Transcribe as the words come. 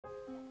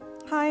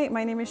Hi,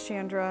 my name is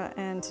Chandra,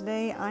 and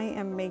today I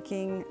am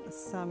making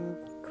some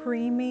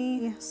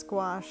creamy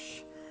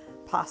squash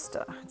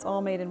pasta. It's all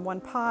made in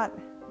one pot.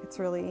 It's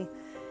really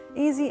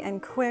easy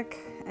and quick,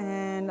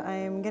 and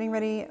I'm getting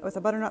ready with a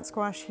butternut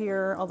squash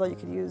here, although you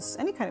could use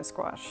any kind of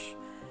squash.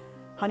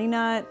 Honey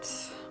nut,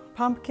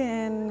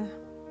 pumpkin.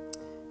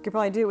 You could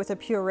probably do it with a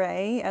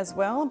puree as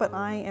well, but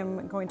I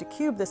am going to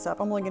cube this up.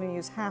 I'm only going to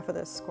use half of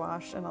this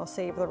squash, and I'll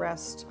save the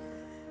rest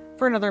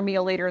for another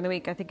meal later in the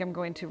week. I think I'm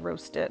going to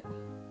roast it.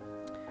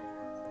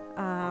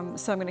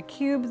 So I'm going to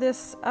cube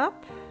this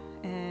up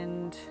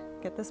and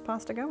get this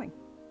pasta going.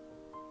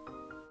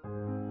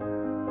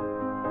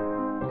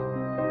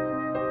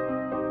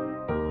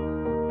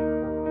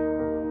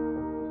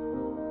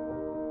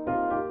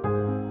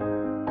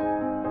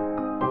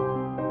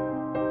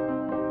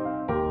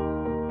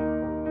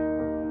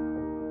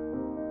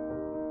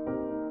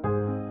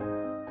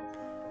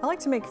 I like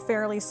to make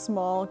fairly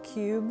small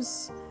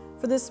cubes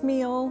for this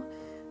meal.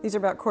 These are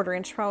about 1/4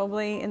 inch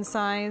probably in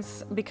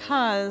size,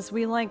 because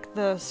we like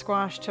the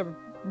squash to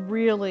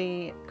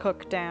really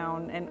cook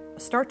down and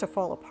start to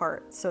fall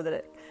apart so that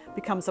it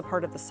becomes a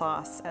part of the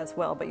sauce as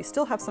well, but you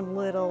still have some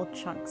little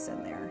chunks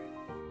in there.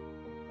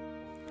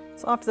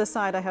 So off to the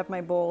side I have my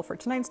bowl for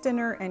tonight's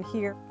dinner, and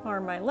here are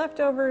my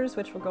leftovers,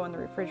 which will go in the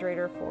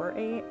refrigerator for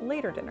a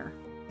later dinner.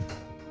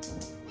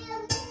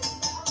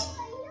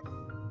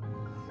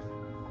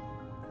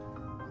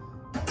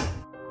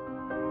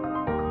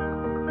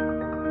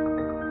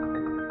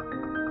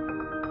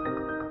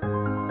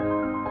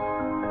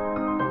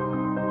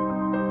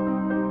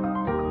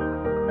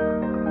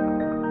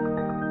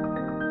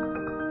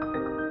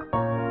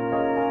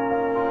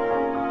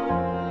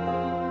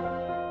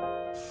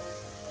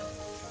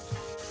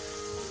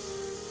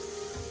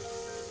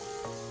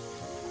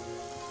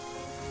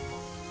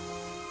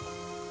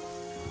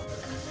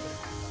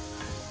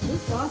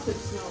 This sausage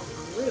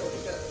smells really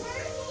good.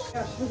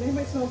 Gosh, has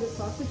anybody smelled this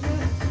sausage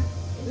yet?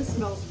 This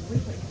smells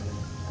really good.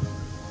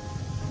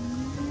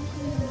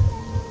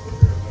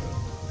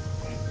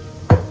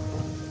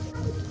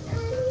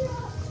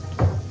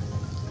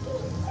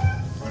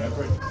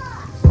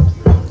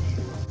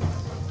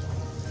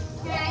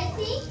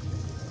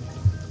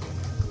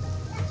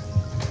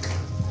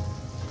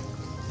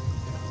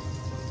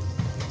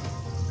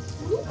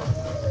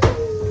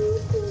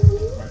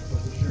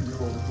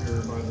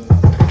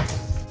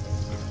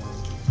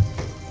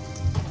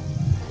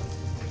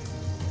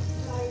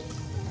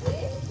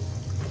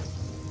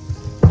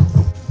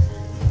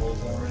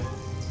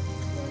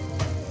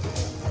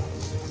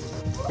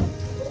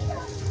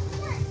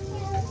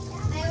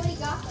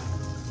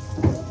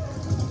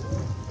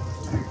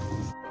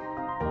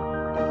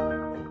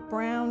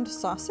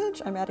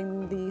 Sausage. I'm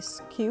adding the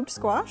cubed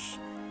squash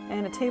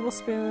and a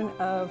tablespoon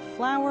of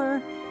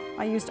flour.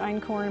 I used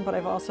einkorn, but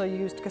I've also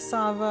used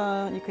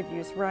cassava. You could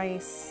use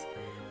rice.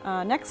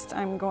 Next,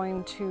 I'm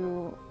going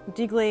to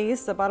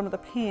deglaze the bottom of the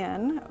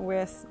pan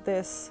with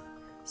this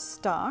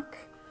stock,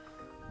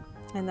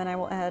 and then I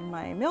will add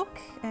my milk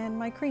and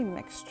my cream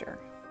mixture.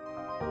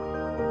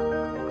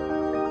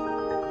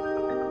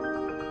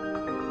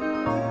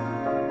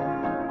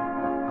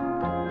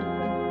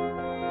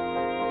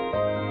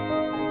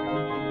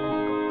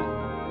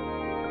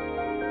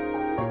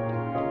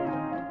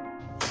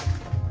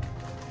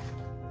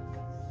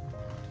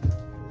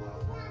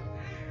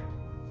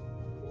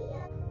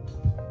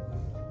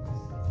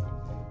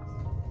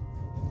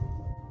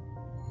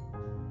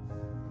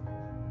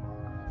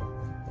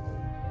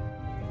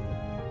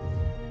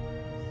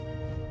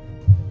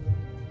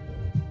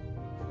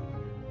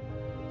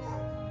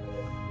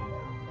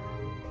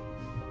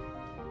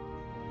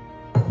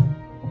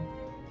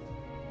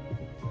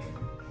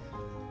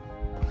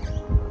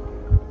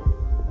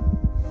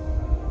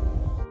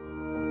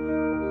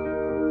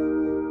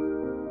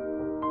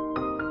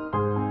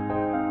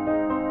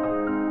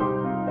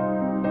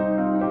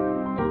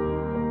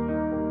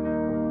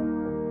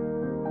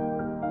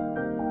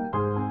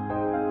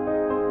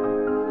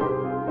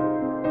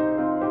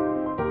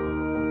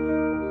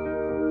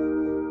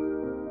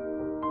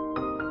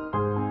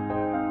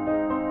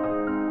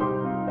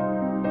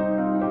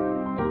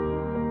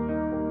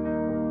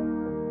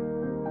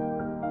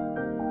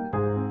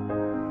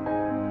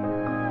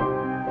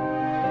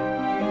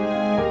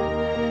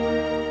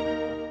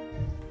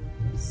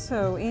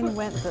 So in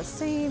went the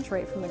sage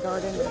right from the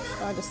garden,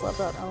 which I just love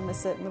that. I'll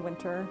miss it in the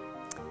winter.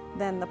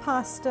 Then the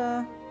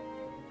pasta.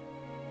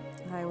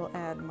 I will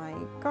add my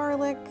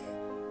garlic,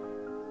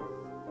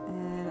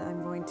 and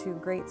I'm going to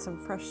grate some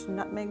fresh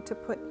nutmeg to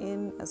put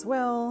in, as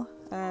well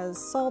as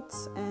salt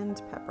and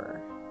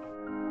pepper.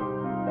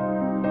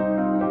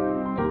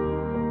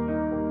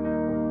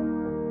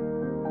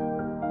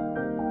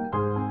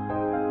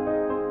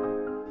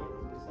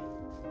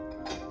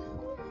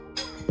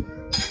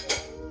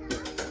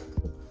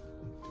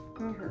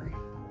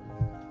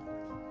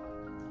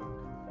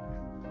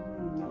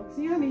 Milk's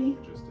yummy.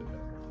 Just did that.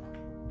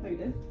 Oh, you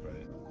did?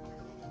 Right.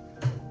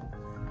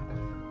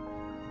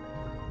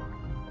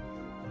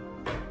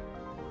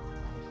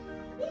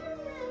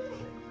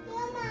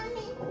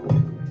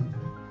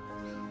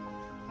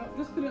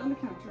 it on the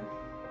counter.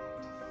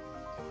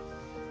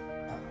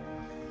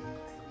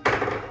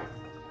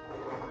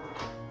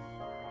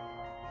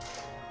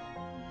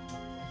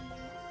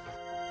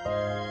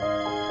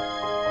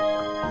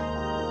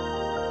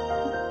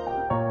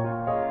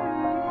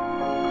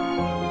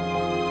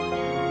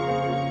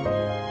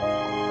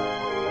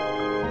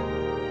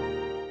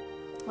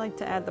 I like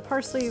to add the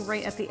parsley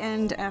right at the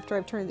end after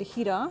I've turned the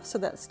heat off so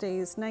that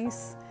stays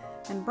nice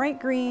and bright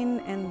green,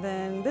 and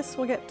then this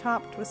will get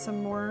topped with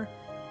some more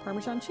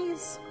Parmesan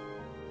cheese.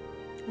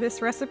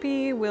 This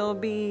recipe will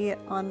be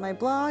on my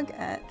blog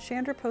at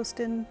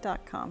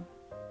chandraposton.com.